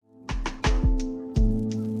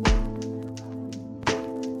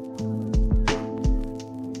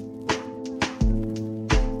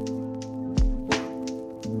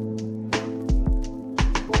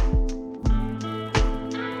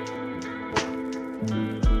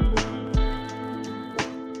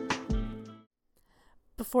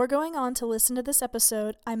Before going on to listen to this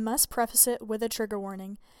episode, I must preface it with a trigger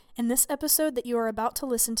warning. In this episode that you are about to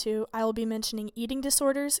listen to, I will be mentioning eating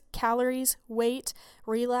disorders, calories, weight,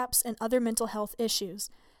 relapse, and other mental health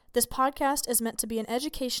issues. This podcast is meant to be an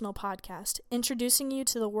educational podcast, introducing you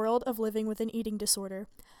to the world of living with an eating disorder.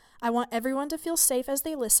 I want everyone to feel safe as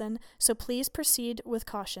they listen, so please proceed with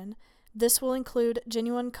caution. This will include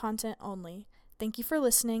genuine content only. Thank you for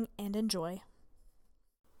listening and enjoy.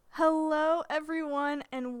 Hello, everyone,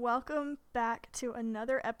 and welcome back to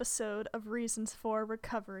another episode of Reasons for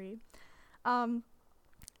Recovery. I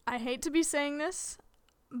hate to be saying this,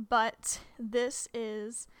 but this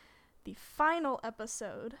is the final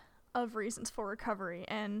episode of Reasons for Recovery,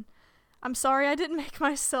 and I'm sorry I didn't make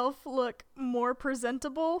myself look more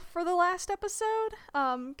presentable for the last episode,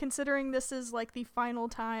 considering this is like the final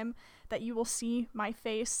time that you will see my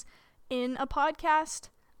face in a podcast.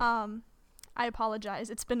 I apologize.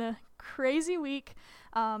 It's been a crazy week.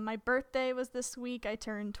 My birthday was this week. I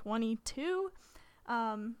turned 22.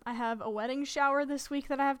 I have a wedding shower this week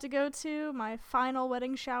that I have to go to, my final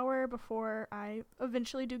wedding shower before I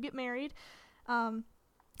eventually do get married. And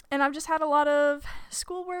I've just had a lot of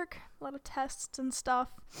schoolwork, a lot of tests and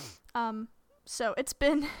stuff. So it's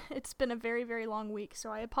been a very, very long week.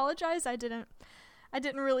 So I apologize. I didn't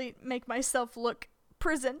really make myself look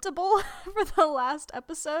presentable for the last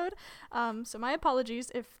episode, so my apologies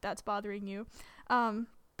if that's bothering you,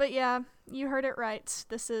 but yeah, you heard it right.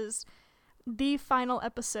 This is the final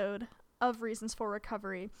episode of Reasons for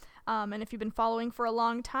Recovery, and if you've been following for a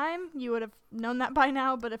long time, you would have known that by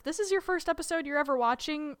now, but if this is your first episode you're ever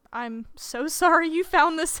watching, I'm so sorry you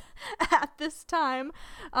found this at this time,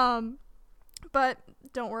 but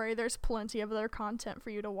don't worry, there's plenty of other content for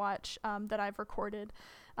you to watch that I've recorded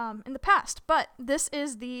in the past. But this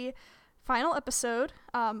is the final episode,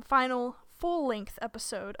 final full-length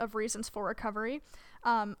episode of Reasons for Recovery.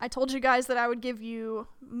 I told you guys that I would give you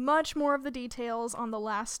much more of the details on the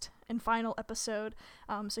last and final episode,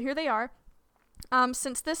 so here they are.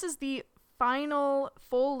 Since this is the final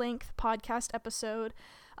full-length podcast episode,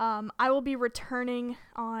 I will be returning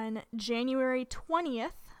on January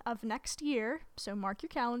 20th of next year, so mark your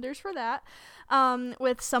calendars for that,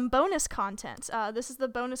 with some bonus content. This is the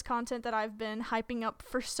bonus content that I've been hyping up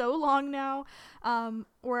for so long now,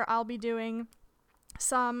 where I'll be doing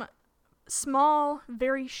some small,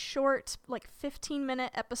 very short, like 15-minute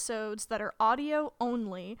episodes that are audio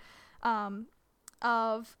only,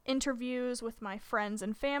 of interviews with my friends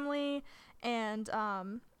and family, and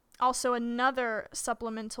also another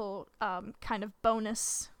supplemental kind of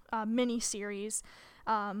bonus mini-series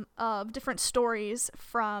of different stories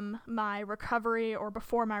from my recovery or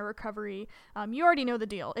before my recovery. You already know the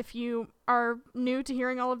deal. If you are new to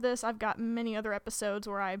hearing all of this, I've got many other episodes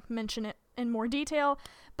where I mention it in more detail.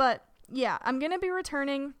 But yeah, I'm going to be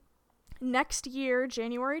returning next year,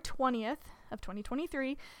 January 20th of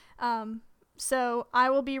 2023. So I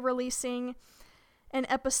will be releasing an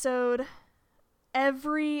episode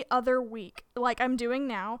every other week, like I'm doing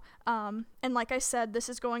now, and like I said, this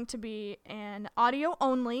is going to be an audio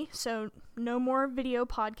only, so no more video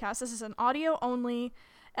podcast. This is an audio only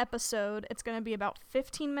episode. It's going to be about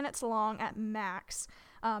 15 minutes long at max,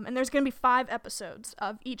 and there's going to be 5 episodes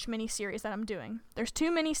of each mini-series that I'm doing. There's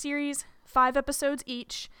 2 mini-series, 5 episodes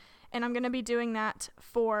each, and I'm going to be doing that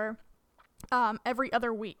for every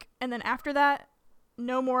other week, and then after that,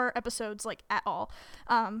 no more episodes, like, at all.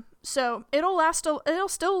 So it'll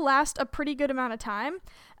still last a pretty good amount of time,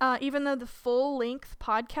 even though the full-length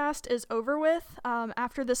podcast is over with.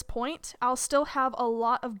 After this point, I'll still have a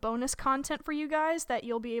lot of bonus content for you guys that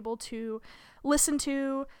you'll be able to listen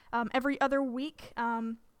to every other week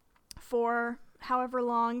for however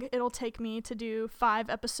long it'll take me to do 5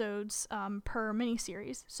 episodes per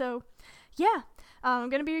miniseries. So, yeah, I'm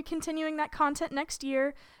going to be continuing that content next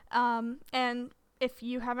year, and if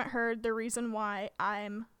you haven't heard, the reason why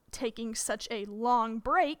I'm taking such a long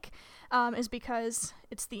break is because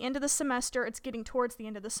it's the end of the semester. It's getting towards the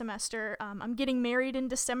end of the semester. I'm getting married in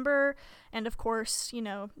December, and of course, you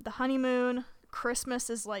know, the honeymoon, Christmas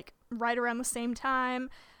is like right around the same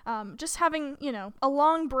time. Just having, you know, a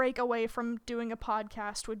long break away from doing a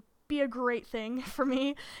podcast would be a great thing for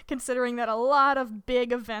me, considering that a lot of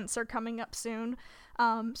big events are coming up soon.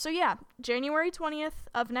 So yeah, January 20th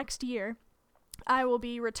of next year, I will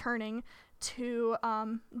be returning to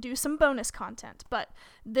do some bonus content, but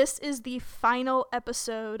this is the final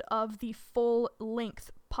episode of the full-length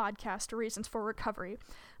podcast, Reasons for Recovery.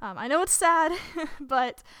 I know it's sad,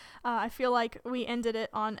 but I feel like we ended it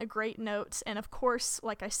on a great note. And of course,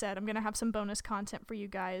 like I said, I'm going to have some bonus content for you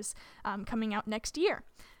guys coming out next year.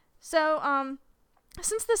 So,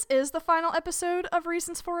 since this is the final episode of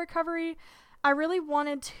Reasons for Recovery, I really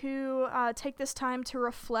wanted to take this time to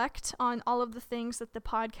reflect on all of the things that the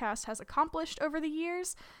podcast has accomplished over the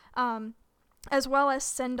years, as well as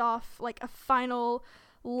send off like a final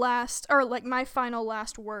last, or like my final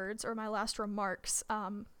last words or my last remarks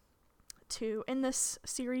to end this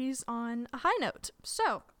series on a high note.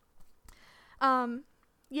 So,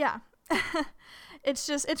 yeah,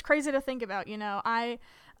 it's crazy to think about, you know. I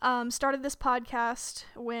started this podcast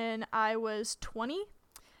when I was 20.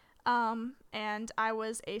 And I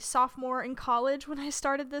was a sophomore in college when I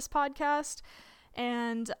started this podcast,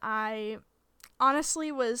 and I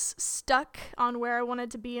honestly was stuck on where I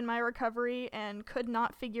wanted to be in my recovery and could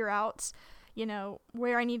not figure out, you know,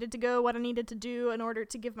 where I needed to go, what I needed to do in order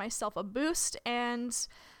to give myself a boost. And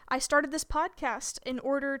I started this podcast in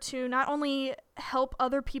order to not only help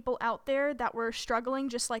other people out there that were struggling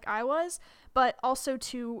just like I was, but also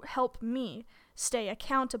to help me stay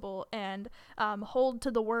accountable and hold to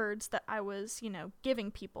the words that I was, you know, giving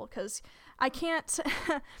people, because I can't,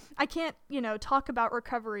 you know, talk about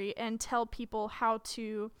recovery and tell people how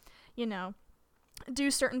to, you know, do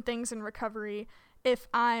certain things in recovery if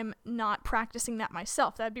I'm not practicing that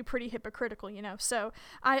myself. That'd be pretty hypocritical, you know. So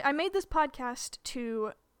I made this podcast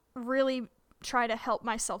to really try to help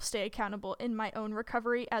myself stay accountable in my own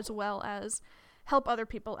recovery, as well as help other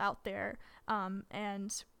people out there,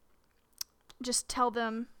 and just tell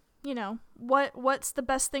them, you know, what's the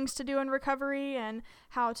best things to do in recovery and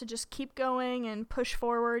how to just keep going and push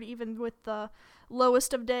forward even with the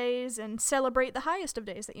lowest of days and celebrate the highest of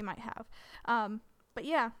days that you might have. But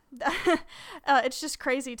yeah, it's just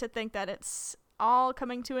crazy to think that it's all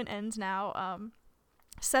coming to an end now,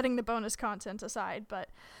 setting the bonus content aside. But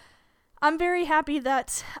I'm very happy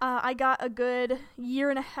that I got a good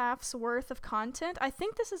year and a half's worth of content. I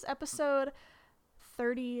think this is episode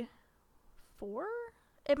 34?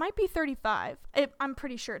 It might be 35. I'm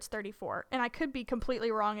pretty sure it's 34, and I could be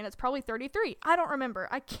completely wrong, and it's probably 33. I don't remember.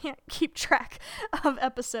 I can't keep track of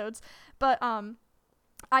episodes, but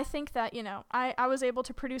I think that, you know, I was able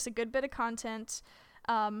to produce a good bit of content,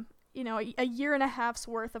 you know, a year and a half's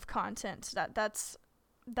worth of content. That's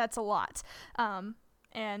a lot,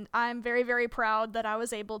 and I'm very, very proud that I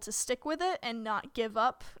was able to stick with it and not give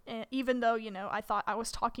up, even though, you know, I thought I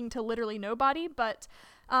was talking to literally nobody, but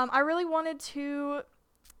I really wanted to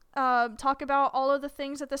talk about all of the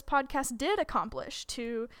things that this podcast did accomplish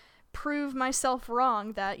to prove myself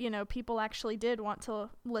wrong, that, you know, people actually did want to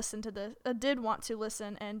listen to this, did want to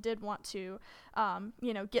listen and did want to,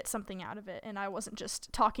 you know, get something out of it, and I wasn't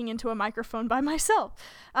just talking into a microphone by myself.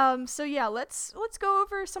 So yeah, let's go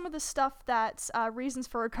over some of the stuff that Reasons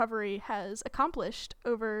for Recovery has accomplished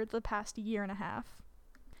over the past year and a half.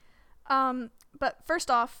 But first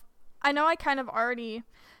off, I know I kind of already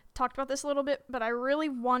talked about this a little bit, but I really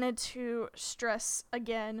wanted to stress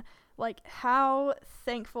again, like, how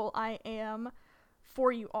thankful I am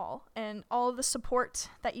for you all and all of the support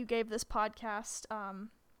that you gave this podcast,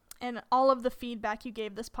 and all of the feedback you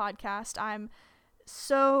gave this podcast. I'm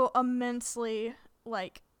so immensely,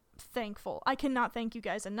 like, thankful. I cannot thank you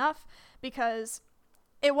guys enough, because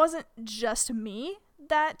it wasn't just me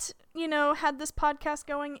that, you know, had this podcast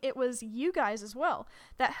going. It was you guys as well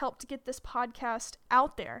that helped get this podcast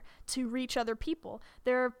out there to reach other people.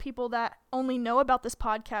 There are people that only know about this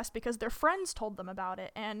podcast because their friends told them about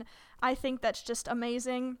it, and I think that's just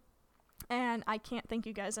amazing, and I can't thank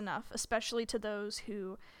you guys enough, especially to those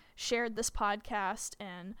who shared this podcast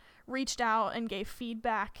and reached out and gave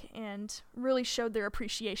feedback and really showed their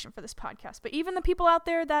appreciation for this podcast. But even the people out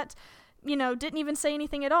there that, you know, didn't even say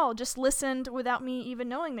anything at all, just listened without me even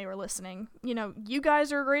knowing they were listening, you know, you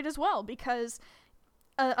guys are great as well, because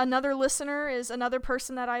another listener is another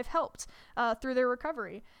person that I've helped through their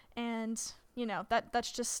recovery. And, you know,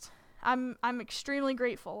 that's just, I'm extremely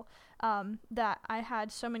grateful that I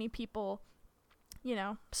had so many people, you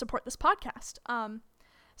know, support this podcast.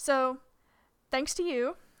 So thanks to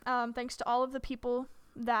you, thanks to all of the people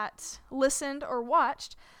that listened or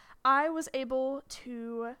watched, I was able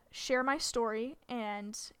to share my story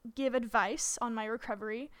and give advice on my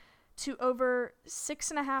recovery to over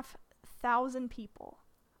 6,500 people.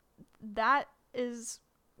 That is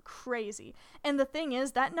crazy. And the thing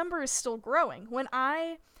is, that number is still growing. When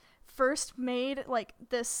I first made, like,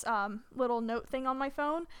 this little note thing on my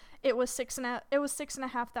phone, it was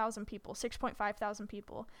 6,500 people, 6,500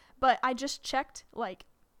 people. But I just checked, like,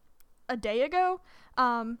 a day ago,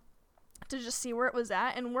 to just see where it was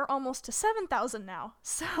at, and we're almost to 7,000 now.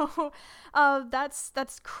 So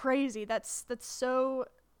that's crazy. That's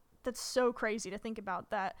so crazy to think about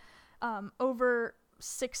that. Over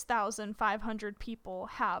 6,500 people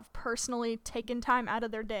have personally taken time out of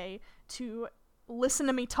their day to listen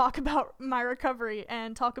to me talk about my recovery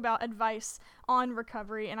and talk about advice on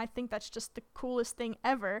recovery, and I think that's just the coolest thing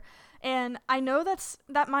ever. And I know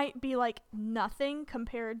that might be like nothing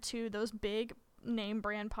compared to those big name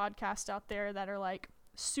brand podcasts out there that are like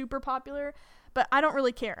super popular, but I don't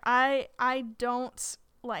really care. I don't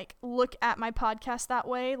like look at my podcast that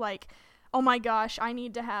way, like, oh my gosh, I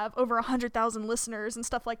need to have over 100,000 listeners and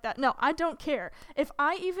stuff like that. No, I don't care. If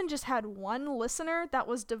I even just had one listener that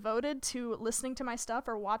was devoted to listening to my stuff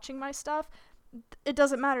or watching my stuff, it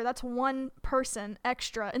doesn't matter. That's one person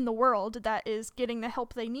extra in the world that is getting the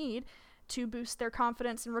help they need to boost their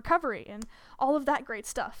confidence and recovery and all of that great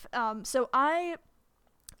stuff. So I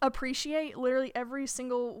appreciate literally every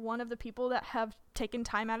single one of the people that have taken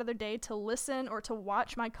time out of their day to listen or to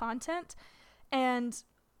watch my content. And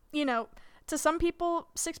you know, to some people,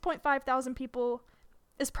 6.5 thousand people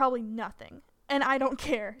is probably nothing. And I don't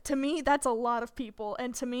care. To me, that's a lot of people.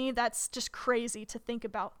 And to me, that's just crazy to think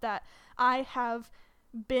about that I have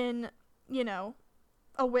been, you know,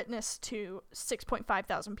 a witness to 6.5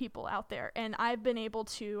 thousand people out there. And I've been able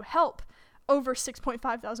to help over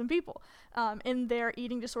 6.5 thousand people in their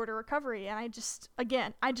eating disorder recovery. And I just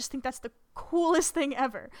think that's the coolest thing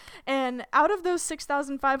ever. And out of those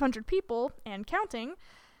 6,500 people and counting,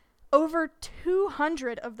 over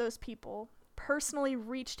 200 of those people personally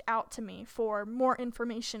reached out to me for more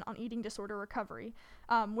information on eating disorder recovery,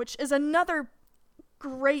 which is another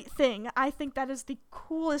great thing. I think that is the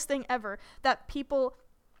coolest thing ever, that people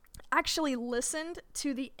actually listened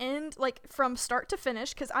to the end, like from start to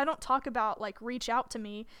finish, because I don't talk about like reach out to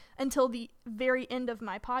me until the very end of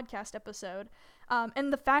my podcast episode.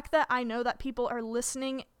 And the fact that I know that people are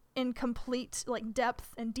listening in complete like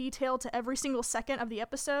depth and detail to every single second of the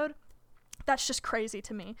episode, that's just crazy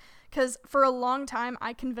to me. Because for a long time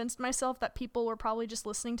I convinced myself that people were probably just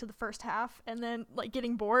listening to the first half and then like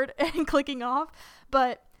getting bored and clicking off.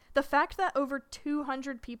 But the fact that over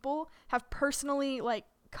 200 people have personally like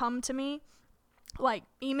come to me, like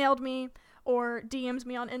emailed me or DM'd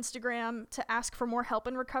me on Instagram to ask for more help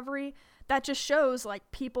in recovery, that just shows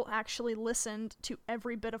like people actually listened to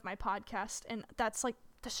every bit of my podcast. And that's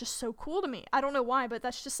just so cool to me. I don't know why, but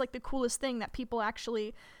that's just like the coolest thing, that people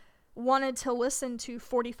actually wanted to listen to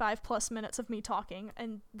 45 plus minutes of me talking.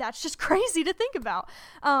 And that's just crazy to think about.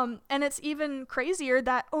 And it's even crazier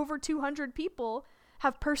that over 200 people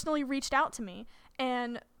have personally reached out to me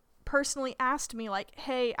and personally asked me like,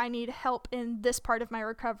 hey, I need help in this part of my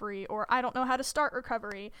recovery, or I don't know how to start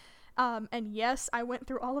recovery. And yes, I went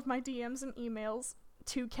through all of my DMs and emails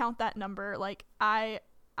to count that number. Like I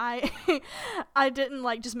didn't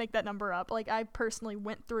like just make that number up. Like I personally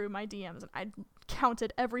went through my DMs and I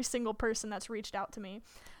counted every single person that's reached out to me.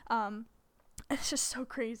 It's just so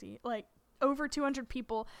crazy. Like over 200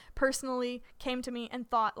 people personally came to me and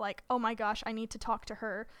thought like, oh my gosh, I need to talk to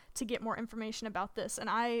her to get more information about this. And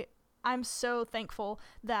I'm so thankful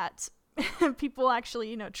that people actually,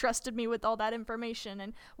 you know, trusted me with all that information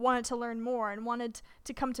and wanted to learn more and wanted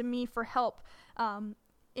to come to me for help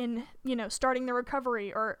in, you know, starting their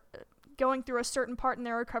recovery or going through a certain part in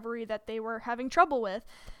their recovery that they were having trouble with.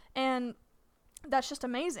 And that's just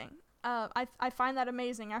amazing. I find that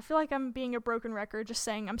amazing. I feel like I'm being a broken record just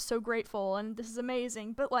saying I'm so grateful and this is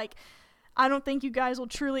amazing, but like I don't think you guys will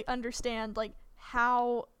truly understand like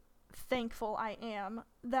how thankful I am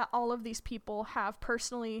that all of these people have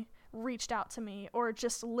personally reached out to me or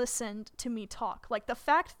just listened to me talk. Like the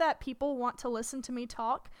fact that people want to listen to me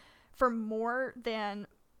talk for more than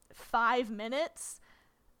 5 minutes,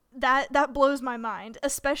 that blows my mind,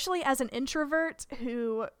 especially as an introvert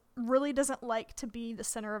who really doesn't like to be the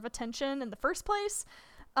center of attention in the first place.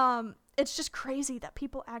 It's just crazy that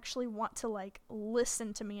people actually want to like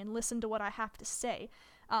listen to me and listen to what I have to say.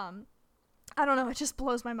 I don't know, it just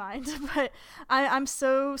blows my mind, but I'm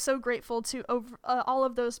so grateful to all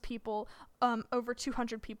of those people, over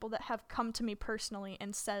 200 people that have come to me personally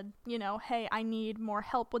and said, you know, hey, I need more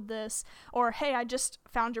help with this, or hey, I just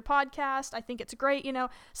found your podcast, I think it's great. You know,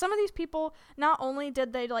 some of these people, not only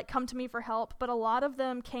did they like come to me for help, but a lot of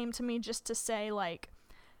them came to me just to say like,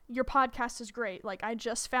 your podcast is great. Like I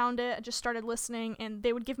just found it, I just started listening, and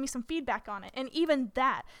they would give me some feedback on it. And even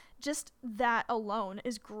that, just that alone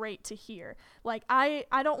is great to hear. Like I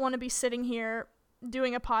don't want to be sitting here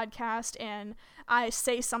doing a podcast and I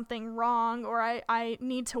say something wrong or I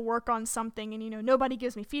need to work on something and, you know, nobody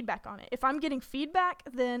gives me feedback on it. If I'm getting feedback,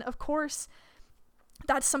 then of course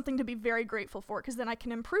that's something to be very grateful for, because then I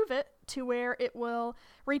can improve it to where it will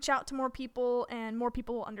reach out to more people and more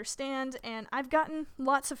people will understand. And I've gotten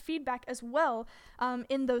lots of feedback as well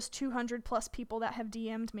in those 200 plus people that have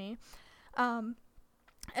DM'd me. And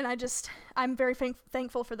I'm very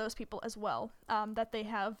thankful for those people as well, that they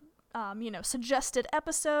have, suggested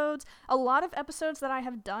episodes. A lot of episodes that I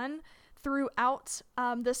have done throughout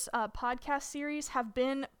this podcast series have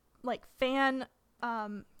been like fan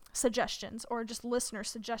suggestions or just listener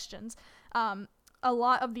suggestions. A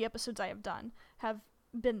lot of the episodes I have done have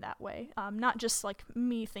been that way, not just like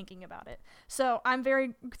me thinking about it. So I'm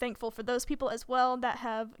very thankful for those people as well that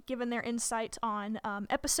have given their insight on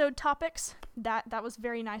episode topics. That was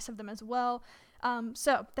very nice of them as well.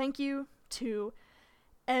 So thank you to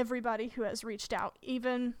everybody who has reached out,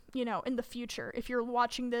 even, in the future. If you're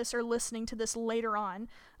watching this or listening to this later on,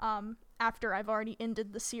 after I've already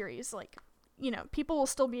ended the series, people will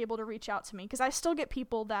still be able to reach out to me, because I still get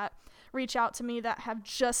people that reach out to me that have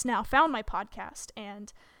just now found my podcast,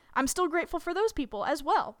 and I'm still grateful for those people as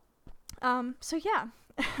well.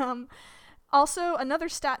 Also, another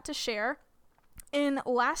stat to share, in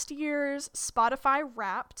last year's Spotify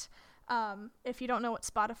Wrapped, if you don't know what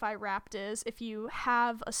Spotify Wrapped is, if you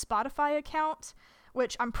have a Spotify account,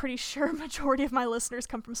 which I'm pretty sure a majority of my listeners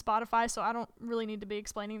come from Spotify, so I don't really need to be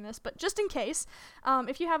explaining this, but just in case,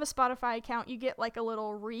 if you have a Spotify account, you get like a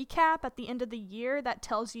little recap at the end of the year that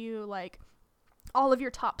tells you like all of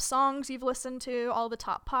your top songs you've listened to, all the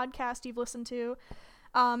top podcasts you've listened to.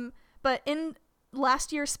 But in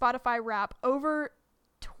last year's Spotify Wrap, over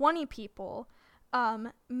 20 people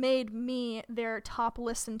made me their top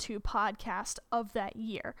listened to podcast of that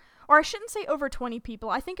year. Or I shouldn't say over 20 people.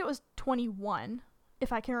 I think it was 21,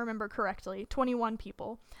 if I can remember correctly. 21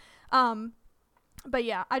 people. But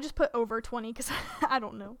yeah, I just put over 20 because I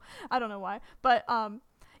don't know why. But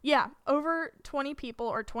over 20 people,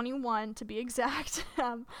 or 21 to be exact,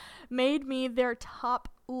 made me their top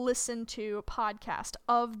listened to podcast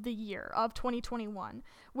of the year of 2021,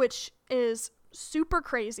 which is super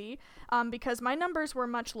crazy, because my numbers were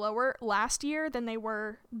much lower last year than they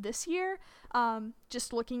were this year.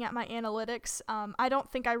 Just looking at my analytics, I don't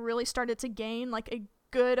think I really started to gain like a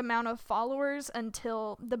good amount of followers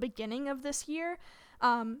until the beginning of this year.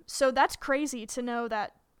 So that's crazy to know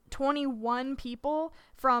that 21 people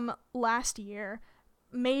from last year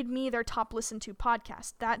made me their top listened to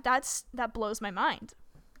podcast. That blows my mind.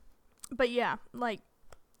 But yeah, like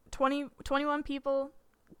 21 people,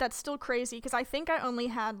 that's still crazy, because I think I only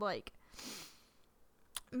had like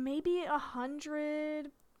maybe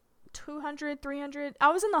 100, 200, 300.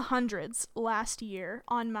 I was in the hundreds last year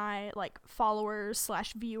on my like followers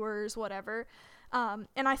 / viewers, whatever. And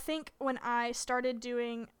I think when I started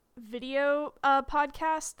doing video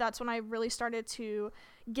podcasts, that's when I really started to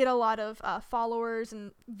get a lot of followers,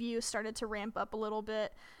 and views started to ramp up a little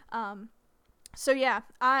bit. So yeah,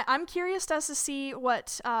 I'm curious as to see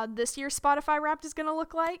what this year's Spotify Wrapped is going to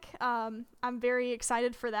look like. I'm very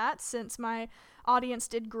excited for that, since my audience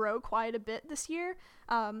did grow quite a bit this year.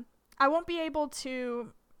 I won't be able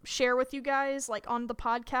to share with you guys, like on the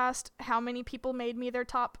podcast, how many people made me their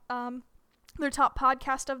top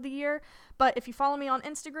podcast of the year, but if you follow me on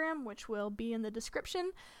Instagram, which will be in the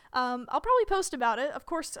description, I'll probably post about it. Of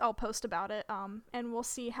course I'll post about it, and we'll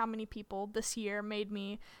see how many people this year made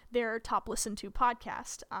me their top listened to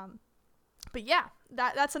podcast. But yeah,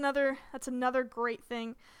 that's another great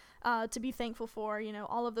thing to be thankful for,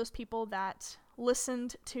 all of those people that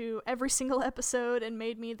listened to every single episode and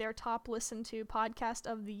made me their top listened to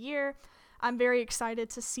podcast of the year. I'm very excited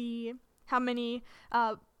to see how many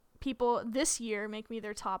people this year make me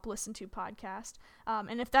their top listened to podcast.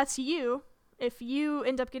 And if that's you, if you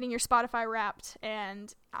end up getting your Spotify Wrapped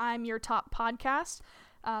and I'm your top podcast,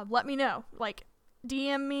 let me know. Like,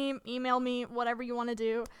 DM me, email me, whatever you want to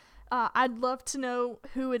do. I'd love to know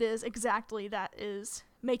who it is exactly that is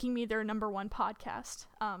making me their number one podcast.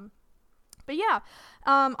 But yeah,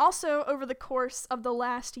 also over the course of the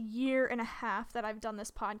last year and a half that I've done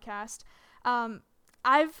this podcast,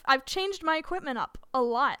 I've changed my equipment up a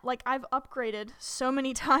lot. Like, I've upgraded so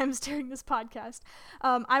many times during this podcast.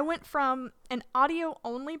 I went from an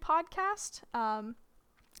audio-only podcast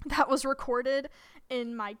that was recorded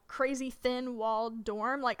in my crazy thin-walled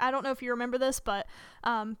dorm. Like, I don't know if you remember this, but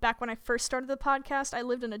back when I first started the podcast, I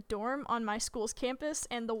lived in a dorm on my school's campus,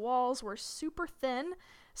 and the walls were super thin.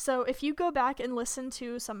 So if you go back and listen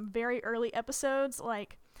to some very early episodes,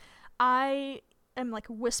 like, I am like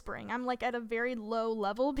whispering. I'm like at a very low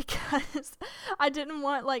level because I didn't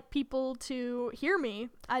want like people to hear me.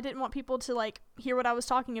 I didn't want people to like hear what I was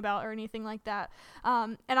talking about or anything like that.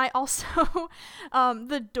 And I also,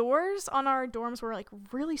 the doors on our dorms were like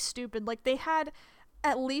really stupid. Like they had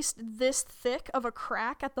at least this thick of a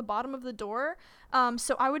crack at the bottom of the door.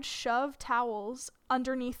 So I would shove towels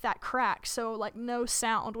underneath that crack so like no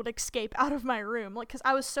sound would escape out of my room. Like, cause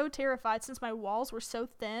I was so terrified since my walls were so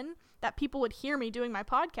thin that people would hear me doing my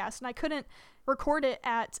podcast and I couldn't record it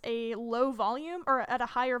at a low volume or at a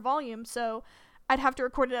higher volume. So I'd have to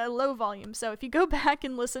record it at a low volume. So if you go back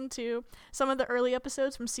and listen to some of the early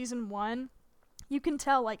episodes from season 1, you can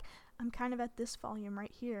tell like I'm kind of at this volume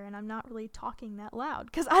right here and I'm not really talking that loud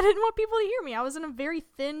because I didn't want people to hear me. I was in a very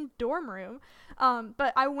thin dorm room.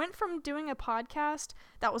 But I went from doing a podcast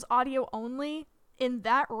that was audio only in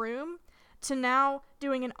that room to now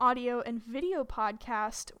doing an audio and video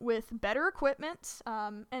podcast with better equipment,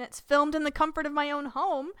 and it's filmed in the comfort of my own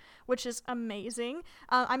home, which is amazing.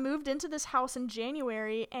 I moved into this house in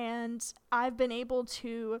January, and I've been able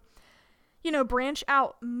to, branch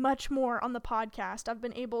out much more on the podcast. I've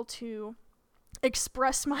been able to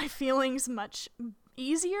express my feelings much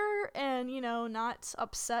easier and, not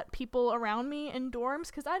upset people around me in dorms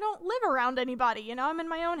because I don't live around anybody, I'm in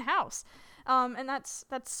my own house. And that's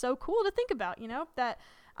so cool to think about, that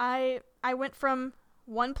I went from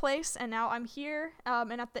one place and now I'm here.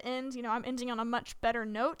 And at the end, I'm ending on a much better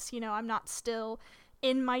note. I'm not still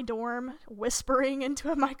in my dorm whispering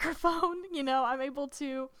into a microphone. I'm able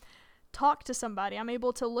to talk to somebody. I'm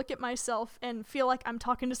able to look at myself and feel like I'm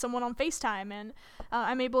talking to someone on FaceTime, and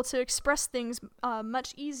I'm able to express things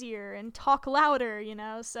much easier and talk louder,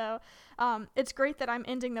 so it's great that I'm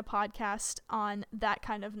ending the podcast on that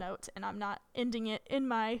kind of note and I'm not ending it in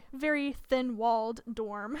my very thin-walled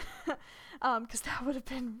dorm because that would have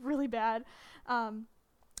been really bad.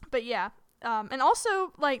 But yeah, and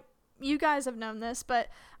also, like, you guys have known this, but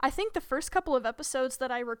I think the first couple of episodes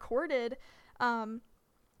that I recorded,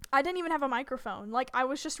 I didn't even have a microphone. Like, I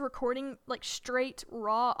was just recording, like, straight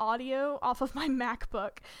raw audio off of my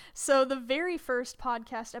MacBook. So the very first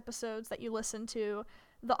podcast episodes that you listen to,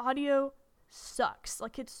 the audio sucks.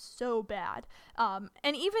 Like, it's so bad. And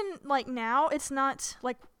even, like, now, it's not,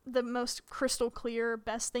 like, the most crystal clear,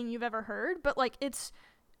 best thing you've ever heard, but, like, it's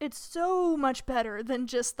so much better than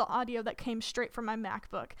just the audio that came straight from my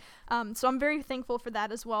MacBook. So I'm very thankful for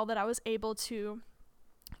that as well, that I was able to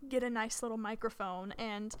get a nice little microphone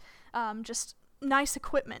and just nice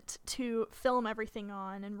equipment to film everything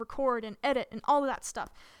on and record and edit and all of that stuff.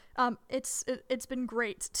 It's been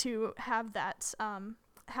great to have that,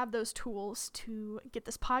 have those tools to get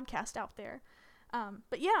this podcast out there.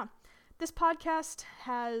 But yeah, this podcast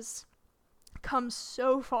has come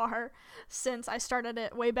so far since I started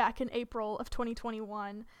it way back in April of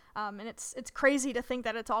 2021. And it's crazy to think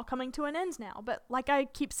that it's all coming to an end now. But like I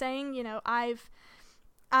keep saying,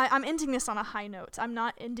 I'm ending this on a high note. I'm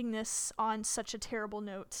not ending this on such a terrible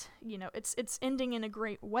note. It's ending in a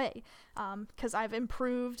great way, because I've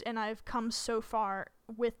improved and I've come so far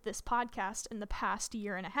with this podcast in the past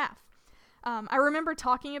year and a half. I remember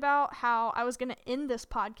talking about how I was going to end this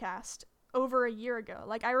podcast over a year ago.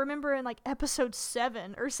 Like, I remember in, like, episode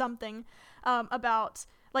 7 or something, about,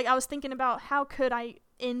 like, I was thinking about how could I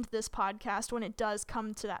end this podcast when it does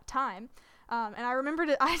come to that time. And I remembered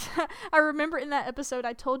I remember in that episode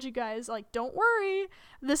I told you guys, like, don't worry,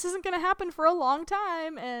 this isn't going to happen for a long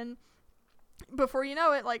time. And before you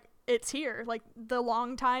know it, like, it's here. Like, the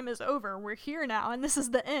long time is over. We're here now, and this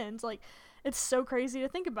is the end. Like, it's so crazy to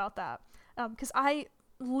think about that. Because I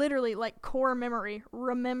literally, like, core memory,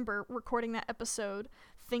 remember recording that episode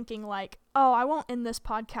thinking, like, oh, I won't end this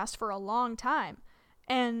podcast for a long time.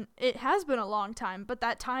 And it has been a long time, but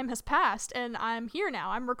that time has passed, and I'm here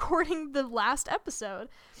now. I'm recording the last episode,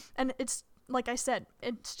 and it's, like I said,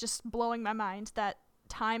 it's just blowing my mind that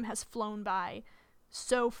time has flown by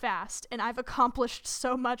so fast, and I've accomplished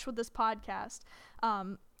so much with this podcast,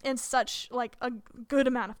 in such, like, a good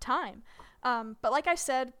amount of time. But like I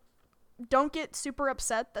said, don't get super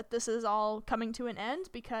upset that this is all coming to an end,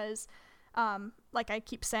 because like I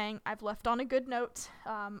keep saying, I've left on a good note.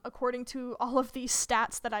 According to all of these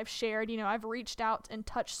stats that I've shared, I've reached out and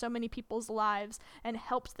touched so many people's lives and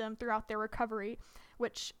helped them throughout their recovery,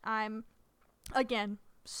 which I'm, again,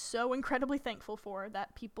 so incredibly thankful for,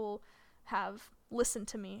 that people have listened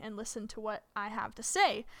to me and listened to what I have to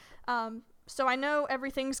say. So I know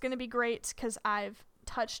everything's going to be great because I've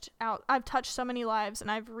touched so many lives and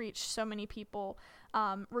I've reached so many people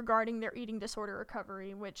regarding their eating disorder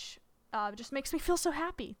recovery, which just makes me feel so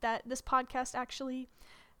happy that this podcast actually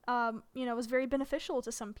was very beneficial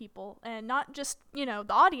to some people, and not just, the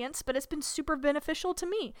audience, but it's been super beneficial to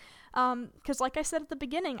me. Because like I said at the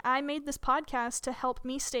beginning, I made this podcast to help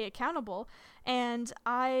me stay accountable, and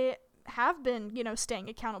I have been, staying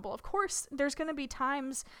accountable. Of course, there's going to be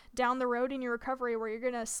times down the road in your recovery where you're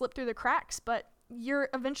going to slip through the cracks, but you're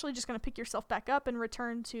eventually just going to pick yourself back up and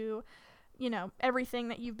return to, everything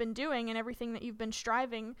that you've been doing and everything that you've been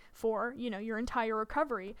striving for, your entire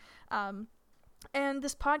recovery. And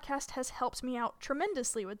this podcast has helped me out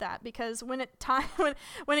tremendously with that, because when it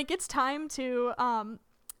gets time to,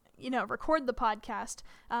 record the podcast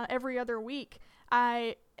every other week,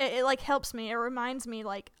 it helps me. It reminds me,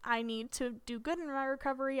 I need to do good in my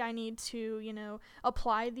recovery. I need to,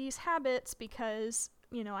 apply these habits because,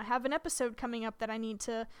 I have an episode coming up that I need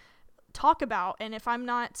to talk about. And if I'm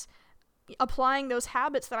not applying those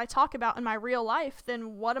habits that I talk about in my real life,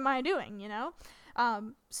 then what am I doing,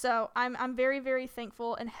 So I'm very, very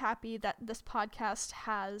thankful and happy that this podcast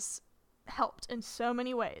has helped in so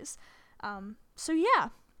many ways.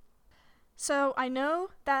 So I know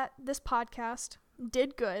that this podcast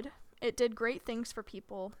did good. It did great things for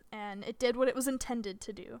people, and it did what it was intended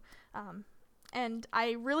to do. And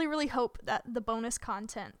I really, really hope that the bonus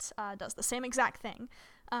content does the same exact thing.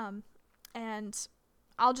 And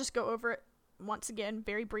I'll just go over it once again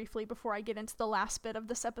very briefly before I get into the last bit of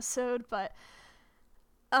this episode. But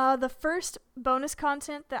the first bonus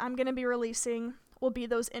content that I'm going to be releasing will be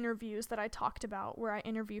those interviews that I talked about, where I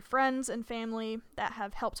interview friends and family that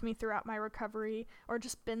have helped me throughout my recovery or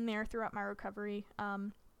just been there throughout my recovery.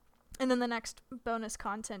 And then the next bonus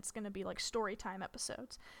content is going to be story time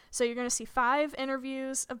episodes. So you're going to see 5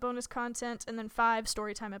 interviews of bonus content and then 5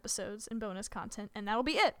 story time episodes and bonus content, and that'll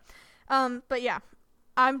be it. But yeah,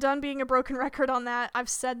 I'm done being a broken record on that. I've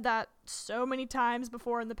said that so many times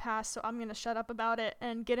before in the past, so I'm going to shut up about it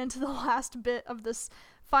and get into the last bit of this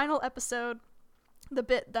final episode, the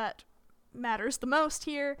bit that matters the most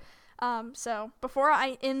here. So before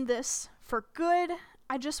I end this for good,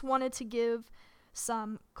 I just wanted to give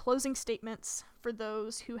some closing statements for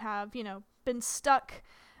those who have, been stuck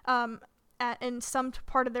in some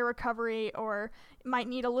part of their recovery, or might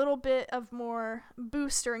need a little bit of more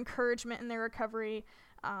boost or encouragement in their recovery.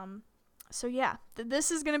 So yeah, this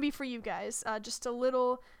is going to be for you guys. Just a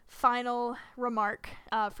little final remark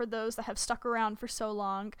for those that have stuck around for so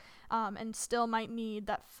long and still might need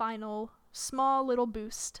that final small little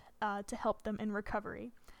boost to help them in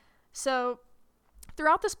recovery. So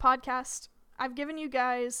throughout this podcast, I've given you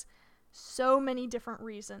guys so many different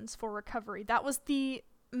reasons for recovery. That was the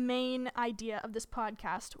main idea of this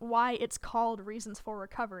podcast, why it's called Reasons for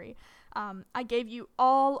Recovery. I gave you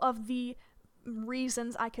all of the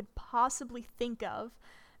reasons I could possibly think of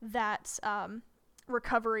that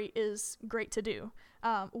recovery is great to do,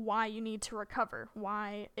 why you need to recover,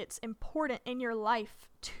 why it's important in your life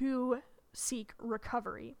to seek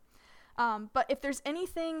recovery. But if there's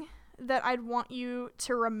anything that I'd want you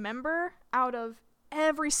to remember out of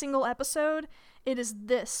every single episode, it is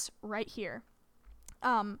this right here.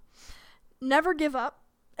 Never give up.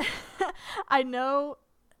 I know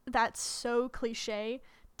that's so cliche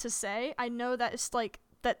to say. I know that it's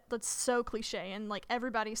that's so cliche and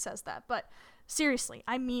everybody says that, but seriously,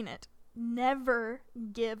 I mean it. Never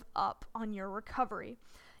give up on your recovery.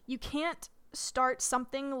 You can't start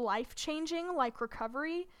something life-changing like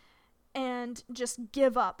recovery and just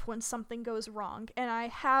give up when something goes wrong. And I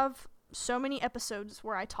have so many episodes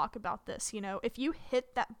where I talk about this. If you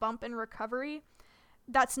hit that bump in recovery,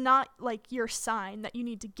 that's not your sign that you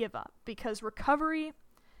need to give up, because recovery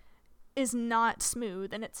is not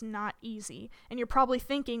smooth and it's not easy. And you're probably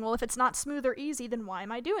thinking, well, if it's not smooth or easy, then why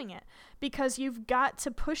am I doing it? Because you've got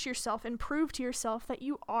to push yourself and prove to yourself that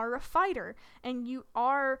you are a fighter and you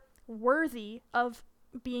are worthy of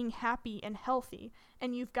being happy and healthy,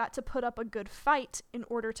 and you've got to put up a good fight in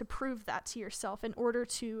order to prove that to yourself, in order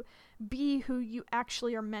to be who you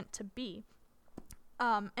actually are meant to be.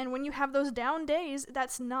 And when you have those down days,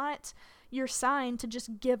 that's not your sign to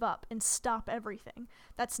just give up and stop everything.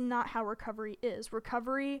 That's not how recovery is.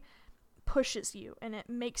 Recovery pushes you, and it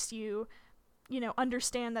makes you,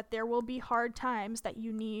 understand that there will be hard times that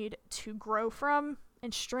you need to grow from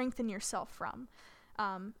and strengthen yourself from.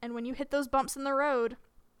 And when you hit those bumps in the road,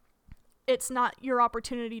 it's not your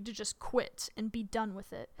opportunity to just quit and be done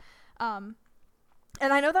with it.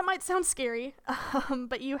 And I know that might sound scary,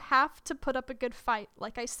 but you have to put up a good fight,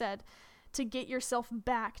 like I said, to get yourself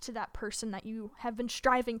back to that person that you have been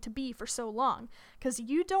striving to be for so long. Because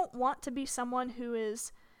you don't want to be someone who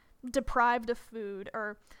is deprived of food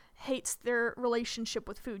or hates their relationship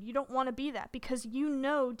with food. You don't want to be that, because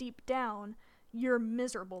deep down you're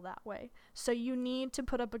miserable that way. So you need to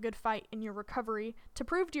put up a good fight in your recovery to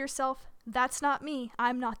prove to yourself, that's not me,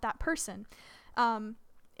 I'm not that person.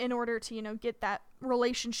 In order to, get that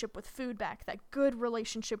relationship with food back, that good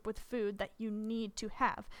relationship with food that you need to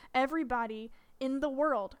have. Everybody in the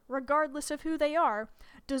world, regardless of who they are,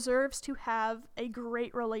 deserves to have a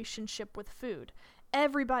great relationship with food.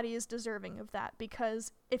 Everybody is deserving of that,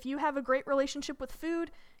 because if you have a great relationship with food,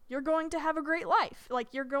 you're going to have a great life. Like,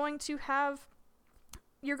 you're going to have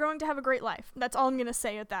a great life. That's all I'm going to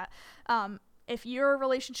say at that. If your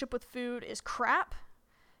relationship with food is crap,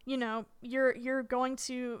 you're going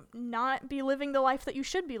to not be living the life that you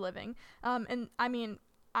should be living. And I mean,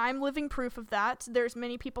 I'm living proof of that. There's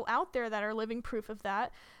many people out there that are living proof of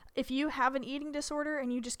that. If you have an eating disorder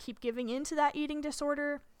and you just keep giving into that eating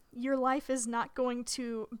disorder, your life is not going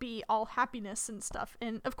to be all happiness and stuff.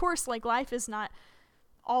 And of course, like, life is not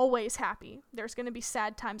always happy. There's going to be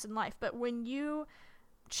sad times in life. But when you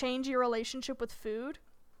change your relationship with food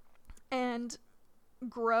and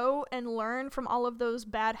grow and learn from all of those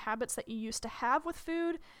bad habits that you used to have with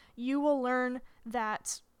food, you will learn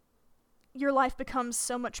that your life becomes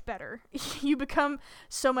so much better. You become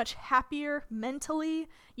so much happier mentally.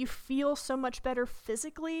 You feel so much better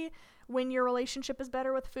physically when your relationship is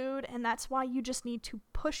better with food, and that's why you just need to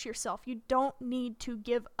push yourself. You don't need to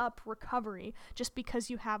give up recovery just because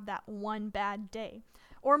you have that one bad day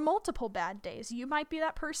or multiple bad days. You might be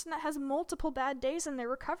that person that has multiple bad days in their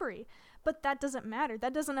recovery, but that doesn't matter.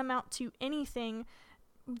 That doesn't amount to anything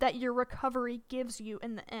that your recovery gives you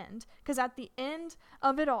in the end, because at the end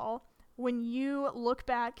of it all, when you look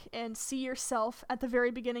back and see yourself at the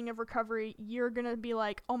very beginning of recovery, you're going to be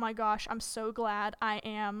like, oh my gosh, I'm so glad I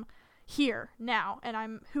am here now, and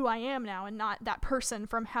I'm who I am now, and not that person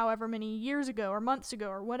from however many years ago or months ago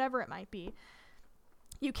or whatever it might be.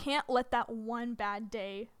 You can't let that one bad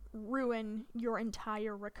day ruin your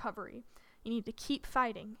entire recovery. You need to keep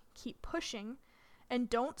fighting, keep pushing, and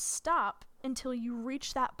don't stop until you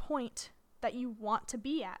reach that point that you want to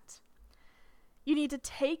be at. You need to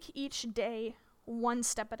take each day one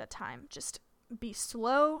step at a time. Just be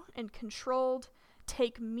slow and controlled.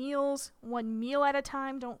 Take meals one meal at a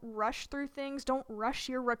time. Don't rush through things. Don't rush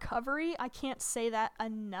your recovery. I can't say that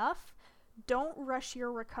enough. Don't rush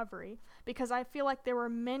your recovery, because I feel like there were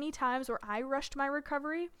many times where I rushed my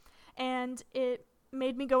recovery and it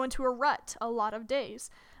made me go into a rut a lot of days.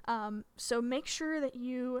 So make sure that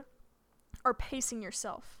you are pacing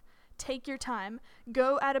yourself. Take your time.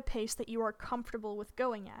 Go at a pace that you are comfortable with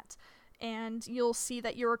going at, and you'll see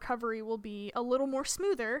that your recovery will be a little more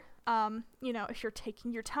smoother, if you're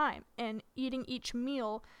taking your time and eating each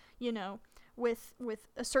meal, with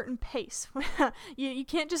a certain pace. You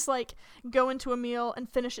can't just like go into a meal and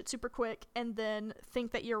finish it super quick and then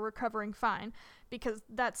think that you're recovering fine, because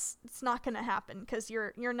it's not going to happen, because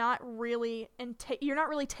you're not really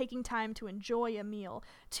taking time to enjoy a meal,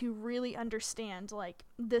 to really understand like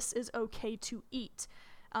this is okay to eat.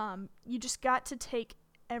 You just got to take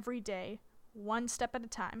every day one step at a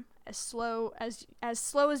time, as slow as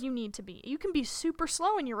you need to be. You can be super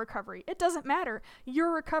slow in your recovery. It doesn't matter.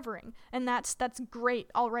 You're recovering, and that's great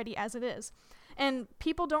already as it is. And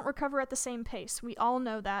people don't recover at the same pace. We all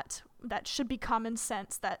know that. That should be common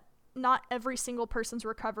sense, that not every single person's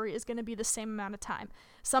recovery is going to be the same amount of time.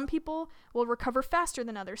 Some people will recover faster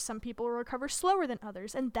than others. Some people will recover slower than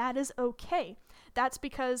others, and that is okay. That's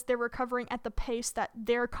because they're recovering at the pace that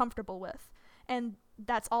they're comfortable with. And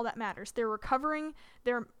that's all that matters. They're recovering,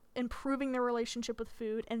 they're improving their relationship with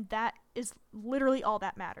food, and that is literally all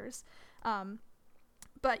that matters.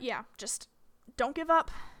 But yeah, just don't give up,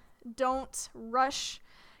 don't rush,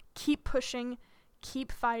 keep pushing,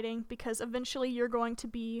 keep fighting, because eventually you're going to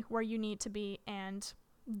be where you need to be, and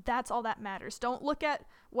that's all that matters. Don't look at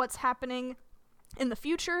what's happening in the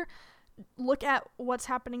future. Look at what's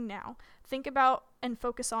happening now. Think about and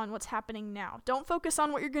focus on what's happening now. Don't focus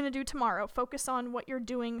on what you're going to do tomorrow. Focus on what you're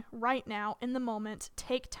doing right now in the moment.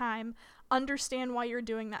 Take time, understand why you're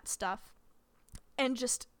doing that stuff, and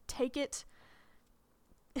just take it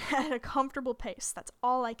at a comfortable pace. That's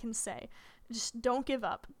all I can say. Just don't give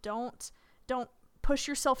up. Don't push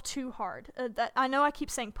yourself too hard. I know I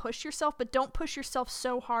keep saying push yourself, but don't push yourself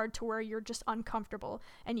so hard to where you're just uncomfortable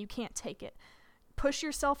and you can't take it. Push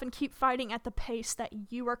yourself and keep fighting at the pace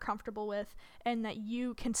that you are comfortable with and that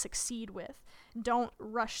you can succeed with. Don't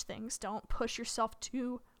rush things. Don't push yourself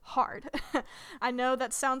too hard. I know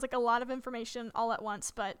that sounds like a lot of information all at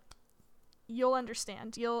once, but you'll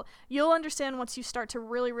understand. You'll understand once you start to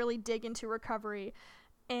really, really dig into recovery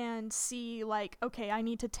and see like, okay, I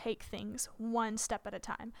need to take things one step at a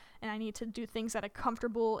time, and I need to do things at a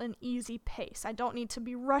comfortable and easy pace. I don't need to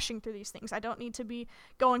be rushing through these things. I don't need to be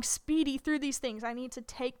going speedy through these things. I need to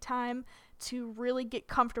take time to really get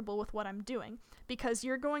comfortable with what I'm doing, because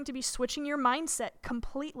you're going to be switching your mindset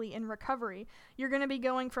completely in recovery. You're going to be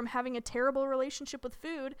going from having a terrible relationship with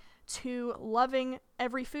food to loving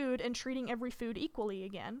every food and treating every food equally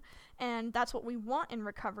again. And that's what we want in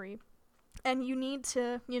recovery. And you need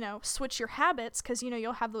to, switch your habits, because,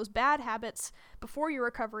 you'll have those bad habits before your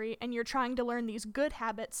recovery, and you're trying to learn these good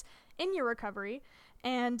habits in your recovery.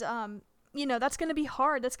 And, that's going to be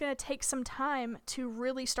hard. That's going to take some time to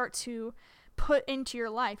really start to put into your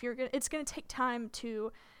life. It's going to take time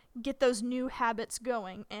to get those new habits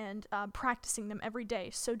going and practicing them every day.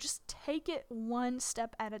 So just take it one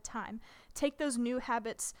step at a time. Take those new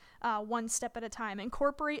habits one step at a time.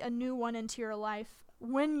 Incorporate a new one into your life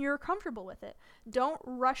when you're comfortable with it. Don't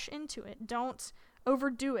rush into it. Don't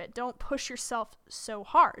overdo it. Don't push yourself so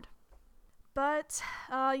hard. But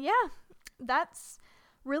that's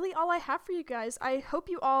really all I have for you guys. I hope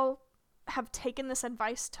you all have taken this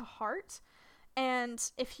advice to heart. And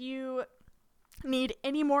if you need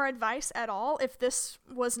any more advice at all, if this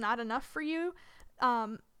was not enough for you,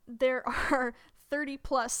 there are 30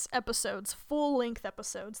 plus episodes, full length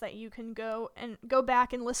episodes, that you can go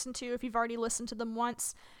back and listen to. If you've already listened to them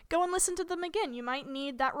once, go and listen to them again. You might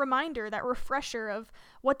need that reminder, that refresher of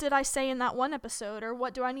what did I say in that one episode, or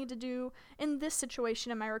what do I need to do in this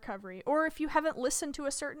situation in my recovery. Or if you haven't listened to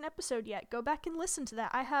a certain episode yet, go back and listen to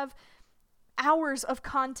that. I have hours of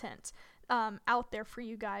content out there for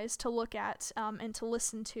you guys to look at and to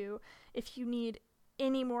listen to if you need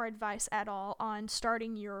any more advice at all on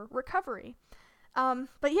starting your recovery.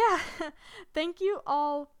 But yeah, thank you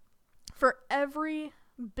all for every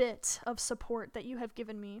bit of support that you have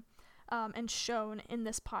given me and shown in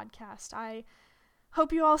this podcast. I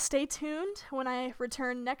hope you all stay tuned when I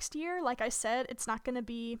return next year. Like I said, it's not going to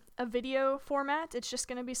be a video format. It's just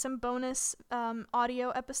going to be some bonus audio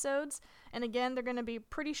episodes. And again, they're going to be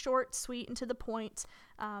pretty short, sweet, and to the point.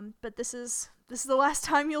 But this is the last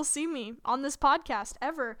time you'll see me on this podcast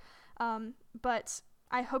ever. But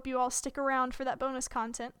I hope you all stick around for that bonus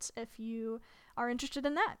content if you are interested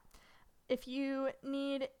in that. If you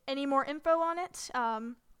need any more info on it,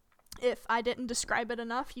 if I didn't describe it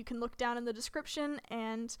enough, you can look down in the description,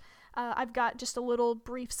 and I've got just a little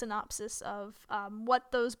brief synopsis of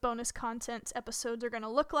what those bonus content episodes are going to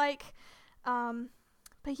look like.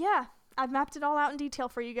 But yeah, I've mapped it all out in detail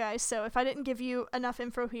for you guys, so if I didn't give you enough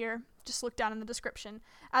info here, just look down in the description,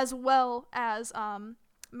 as well as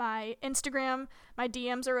my Instagram. My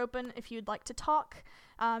DMs are open if you'd like to talk,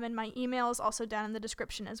 and my email is also down in the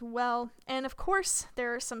description as well. And of course,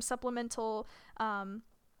 there are some supplemental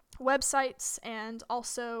websites and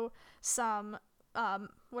also some,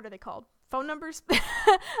 what are they called? Phone numbers?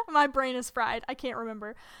 My brain is fried. I can't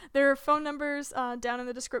remember. There are phone numbers down in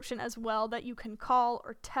the description as well that you can call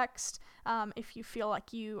or text if you feel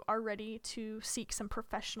like you are ready to seek some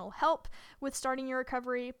professional help with starting your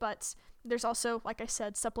recovery. But there's also, like I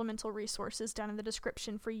said, supplemental resources down in the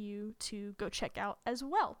description for you to go check out as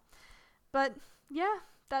well. But yeah,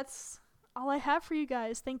 that's all I have for you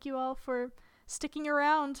guys. Thank you all for sticking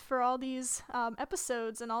around for all these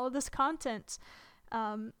episodes and all of this content.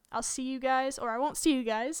 I'll see you guys, or I won't see you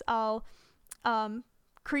guys. I'll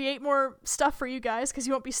create more stuff for you guys, because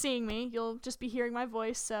you won't be seeing me. You'll just be hearing my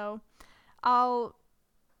voice. So I'll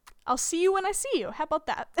see you when I see you. How about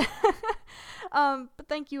that? But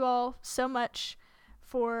thank you all so much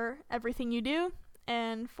for everything you do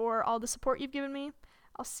and for all the support you've given me.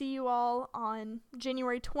 I'll see you all on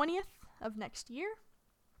January 20th of next year.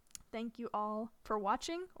 Thank you all for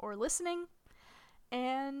watching or listening.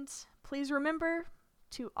 And please remember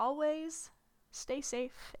to always stay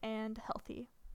safe and healthy.